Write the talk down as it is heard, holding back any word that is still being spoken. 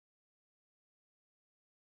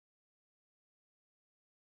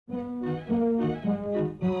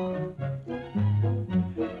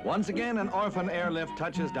Once again, an orphan airlift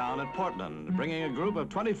touches down at Portland, bringing a group of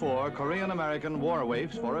 24 Korean-American war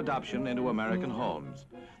waifs for adoption into American homes.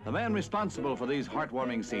 The man responsible for these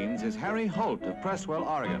heartwarming scenes is Harry Holt of Cresswell,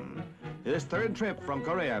 Oregon. His third trip from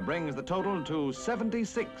Korea brings the total to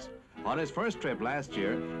 76. On his first trip last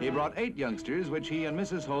year, he brought 8 youngsters, which he and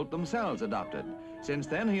Mrs. Holt themselves adopted. Since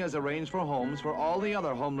then, he has arranged for homes for all the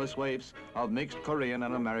other homeless waifs of mixed Korean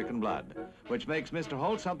and American blood, which makes Mr.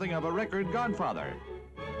 Holt something of a record godfather.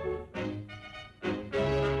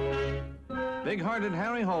 Big-hearted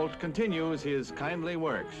Harry Holt continues his kindly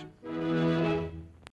works.